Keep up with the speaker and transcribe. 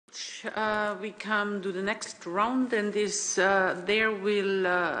We come to the next round, and the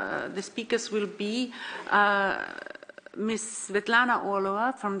speakers will be Ms. Svetlana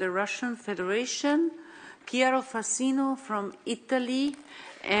Oрлова from the Russian Federation, Piero Fassino from Italy,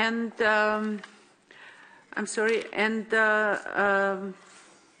 and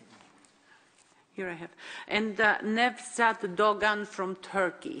here I have, and Nevzat Dogan from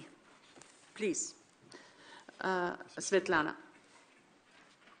Turkey. Please, Svetlana.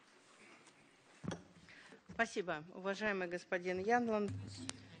 Спасибо, уважаемый господин Янланд.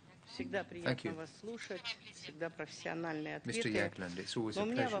 Всегда приятно вас слушать, всегда профессиональные ответы. Но у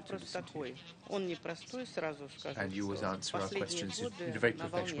меня вопрос такой, он непростой, сразу скажу. В последние годы на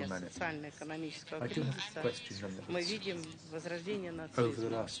волне социально-экономического кризиса мы видим возрождение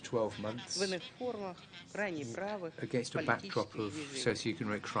нацизма в иных формах, крайне правых, политических движений.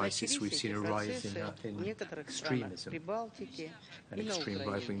 Начались эти процессы в некоторых странах Прибалтики и на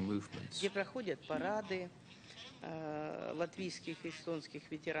Украине, где проходят парады латвийских и эстонских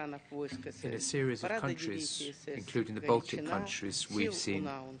ветеранов войск СС, парады дивизии СС, including the Baltic countries, we've seen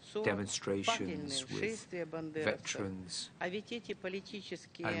demonstrations with veterans and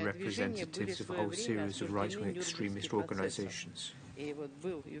representatives of a whole series of right-wing extremist organizations.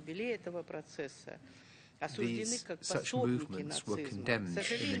 These such movements were condemned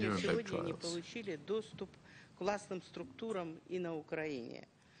in the Nuremberg trials.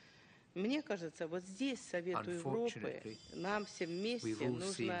 Мне кажется, вот здесь, Совету Европы, нам всем вместе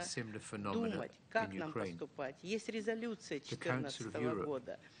нужно думать, как нам поступать. Есть резолюция 2014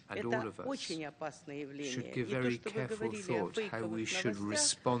 года. Это очень опасное явление. И то, что вы говорили о фейковых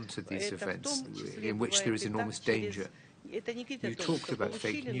новостях, это в том числе бывает это не какие-то только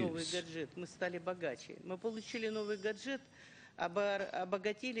получили новый гаджет, мы стали богаче. Мы получили новый гаджет,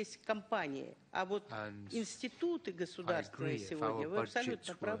 обогатились компании. А вот институты государственные сегодня, вы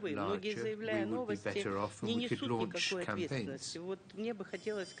абсолютно правы, многие, заявляя новости, не несут никакой ответственности. Вот мне бы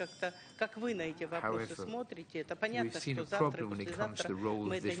хотелось как-то, как вы на эти вопросы смотрите, это понятно, что завтра, послезавтра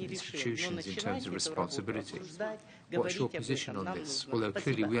мы это не решим, но начинайте эту работу обсуждать, говорить об этом нам нужно.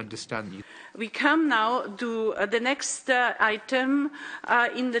 Спасибо. We come now to the next item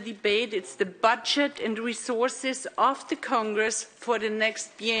in the debate. It's the budget and resources of the Congress for the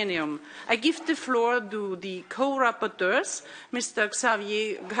next biennium. I give the floor to the co-rapporteurs, Mr.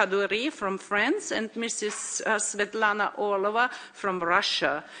 Xavier Gadoury from France and Mrs. Svetlana Oрлова from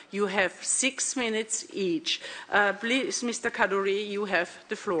Russia. You have 6 minutes each. Please, Mr. Gadoury, you have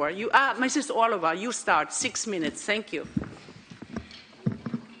the floor. Mrs. Oрлова, you start. 6 minutes. Thank you.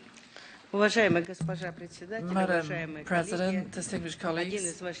 Уважаемая госпожа председатель, уважаемые коллеги, один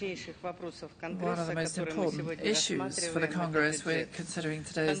из важнейших вопросов One of Конгресса, the most который мы important сегодня issues for the рассматриваем, Congress we're considering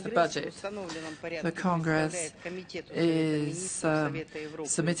today is the budget. The Congress is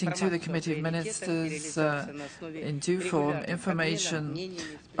submitting to the Committee of Ministers in due form information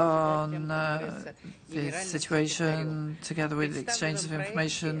on the situation, together with exchanges of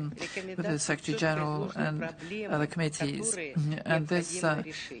information with the Secretary General and other committees. And this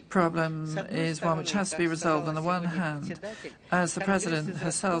problem is one which has to be resolved. On the one hand, as the President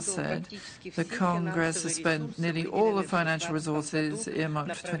herself said, the Congress has spent nearly all the financial resources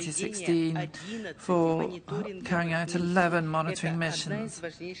earmarked for 2016 for carrying out 11 monitoring missions.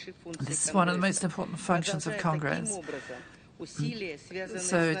 This is one of the most important functions of Congress.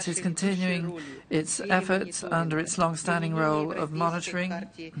 So it is continuing its efforts under its long-standing role of monitoring,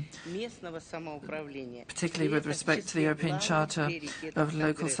 particularly with respect to the European Charter of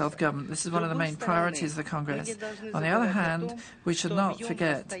Local Self-Government. This is one of the main priorities of the Congress. On the other hand, we should not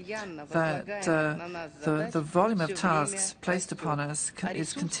forget that the volume of tasks placed upon us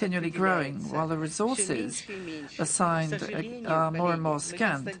is continually growing, while the resources assigned are more and more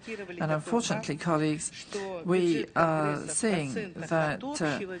scant. And unfortunately, colleagues, we are seeing that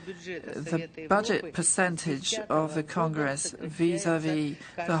the budget percentage of the Congress vis-à-vis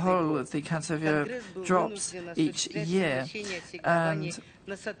the whole of the Council of Europe drops each year, and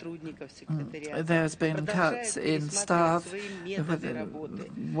there's been cuts in staff.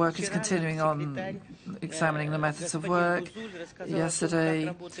 Work is continuing on examining the methods of work.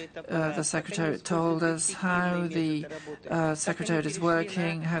 Yesterday, the Secretariat told us how the Secretariat is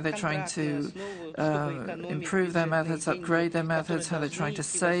working, how they're trying to improve their methods, upgrade upgrade their methods, how they're trying to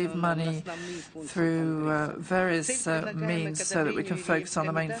save money through various means so that we can focus on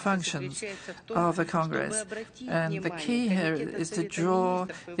the main functions of the Congress. And the key here is to draw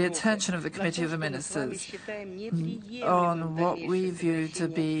the attention of the Committee of the Ministers on what we view to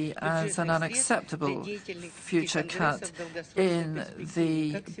be as an unacceptable future cut in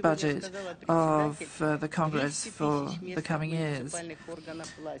the budget of the Congress for the coming years.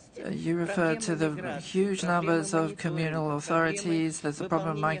 You referred to the huge numbers of communal authorities. There's the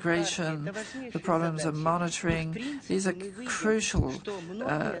problem of migration, the problems of monitoring. These are crucial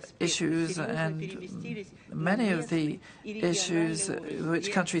issues, and many of the issues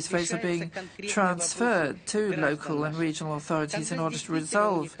which countries face are being transferred to local and regional authorities in order to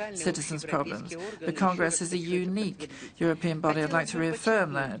resolve citizens' problems. The Congress is a unique European body. I'd like to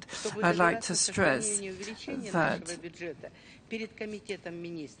reaffirm that. I'd like to stress that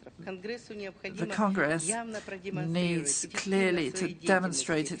the Congress needs clearly to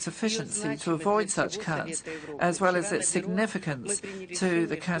demonstrate its efficiency to avoid such cuts, as well as its significance to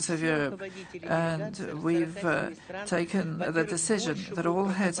the Council of Europe. And we've taken the decision that all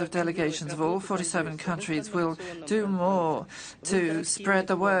heads of delegations of all 47 countries will do more to spread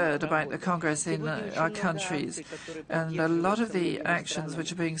the word about the Congress in our countries. And a lot of the actions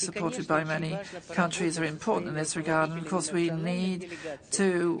which are being supported by many countries are important in this regard. And of course, we need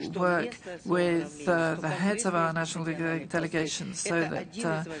to work with the heads of our national delegations so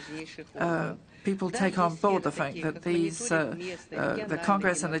that people take on board the fact that these, the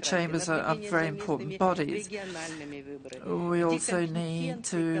Congress and the chambers are very important bodies. We also need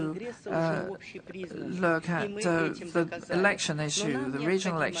to look at the election issue, the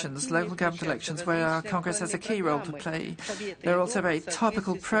regional elections, local government elections, where our Congress has a key role to play. There are also very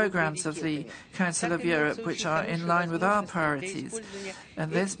topical programs of the Council of Europe which are in line with our priorities.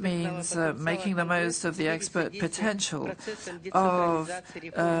 And this means making the most of the expert potential of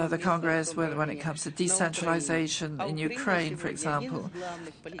the Congress when it comes to decentralization in Ukraine, for example.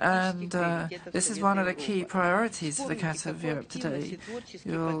 And this is one of the key priorities of the Council of Europe today.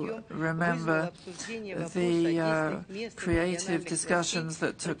 You'll remember the creative discussions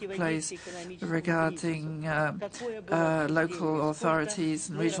that took place regarding local authorities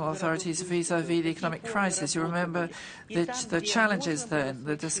and regional authorities vis-à-vis the economic crisis. You remember the challenges then,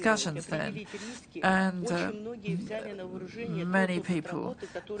 the discussions then, and many people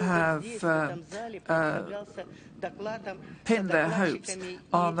have pinned their hopes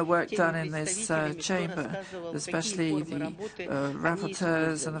on the work done in this chamber, especially the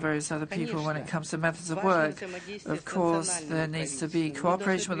rapporteurs and the various other people when it comes to methods of work. Of course, there needs to be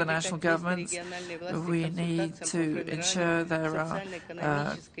cooperation with the national governments. We need to ensure there are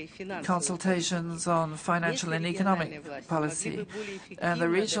consultations on financial and economic policy. And the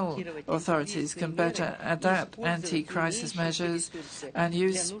regional authorities can better adapt anti-crisis measures and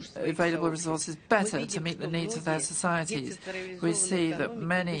use available resources better to meet the needs of their societies. We see that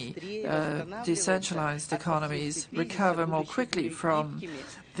many decentralized economies recover more quickly from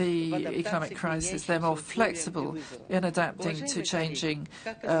the economic crisis. They're more flexible in adapting to changing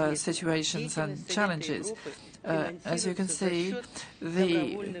situations and challenges. As you can see,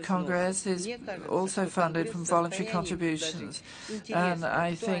 the Congress is also funded from voluntary contributions, and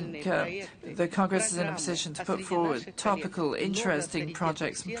I think the Congress is in a position to put forward topical, interesting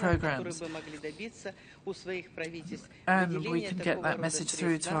projects and programs. And we can get that message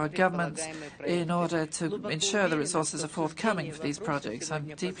through to our governments in order to ensure the resources are forthcoming for these projects. I'm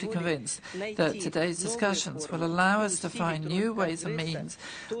deeply convinced that today's discussions will allow us to find new ways and means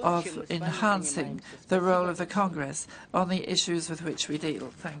of enhancing the role of the Congress on the issues with which we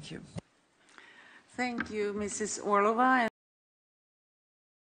deal. Thank you. Thank you, Mrs. Orlova.